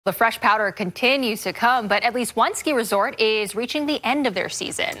The fresh powder continues to come, but at least one ski resort is reaching the end of their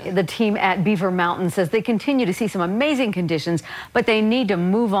season. The team at Beaver Mountain says they continue to see some amazing conditions, but they need to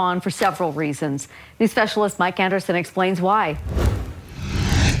move on for several reasons. News specialist Mike Anderson explains why.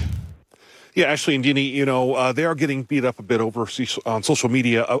 Yeah, Ashley and Jeannie, they are getting beat up a bit on social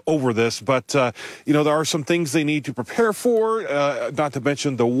media over this, but, there are some things they need to prepare for, not to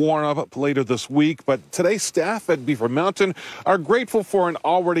mention the warm-up later this week. But today, staff at Beaver Mountain are grateful for an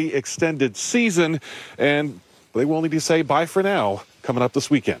already extended season, and they will need to say bye for now coming up this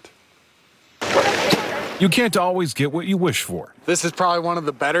weekend. You can't always get what you wish for. This is probably one of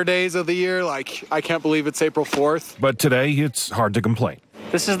the better days of the year. I can't believe it's April 4th. But today, it's hard to complain.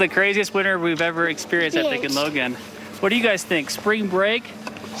 This is the craziest winter we've ever experienced, I think, in Logan. What do you guys think? Spring break?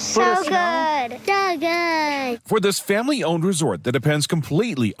 So good. So good. For this family-owned resort that depends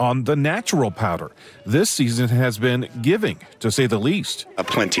completely on the natural powder, this season has been giving, to say the least.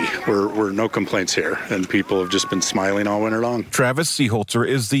 Plenty. We're no complaints here, and people have just been smiling all winter long. Travis Seeholzer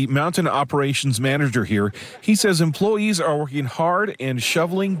is the mountain operations manager here. He says employees are working hard and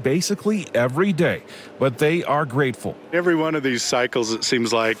shoveling basically every day, but they are grateful. Every one of these cycles, it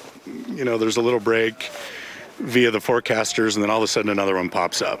seems like, there's a little break via the forecasters, and then all of a sudden another one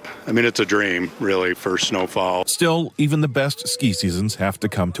pops up. I mean, it's a dream, really, for snowfall. Still, even the best ski seasons have to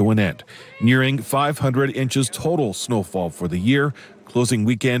come to an end. Nearing 500 inches total snowfall for the year, closing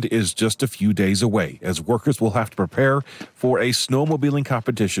weekend is just a few days away, as workers will have to prepare for a snowmobiling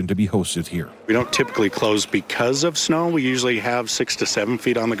competition to be hosted here. We don't typically close because of snow. We usually have 6 to 7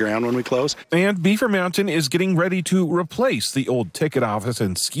 feet on the ground when we close. And Beaver Mountain is getting ready to replace the old ticket office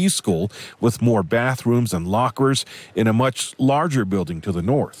and ski school with more bathrooms and lockers in a much larger building to the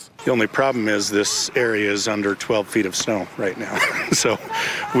north. The only problem is this area is under 12 feet of snow right now. So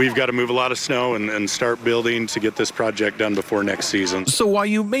we've got to move a lot of snow and start building to get this project done before next season. So while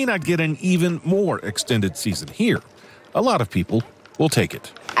you may not get an even more extended season here, a lot of people will take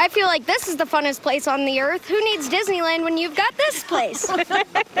it. I feel like this is the funnest place on the earth. Who needs Disneyland when you've got this place?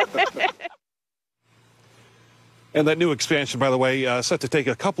 And that new expansion, by the way, set to take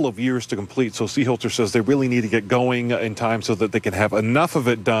a couple of years to complete. So Seeholzer says they really need to get going in time so that they can have enough of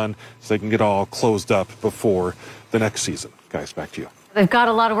it done so they can get all closed up before the next season. Guys, back to you. They've got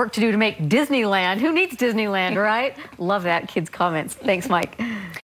a lot of work to do to make Disneyland. Who needs Disneyland, right? Love that, kids' comments. Thanks, Mike.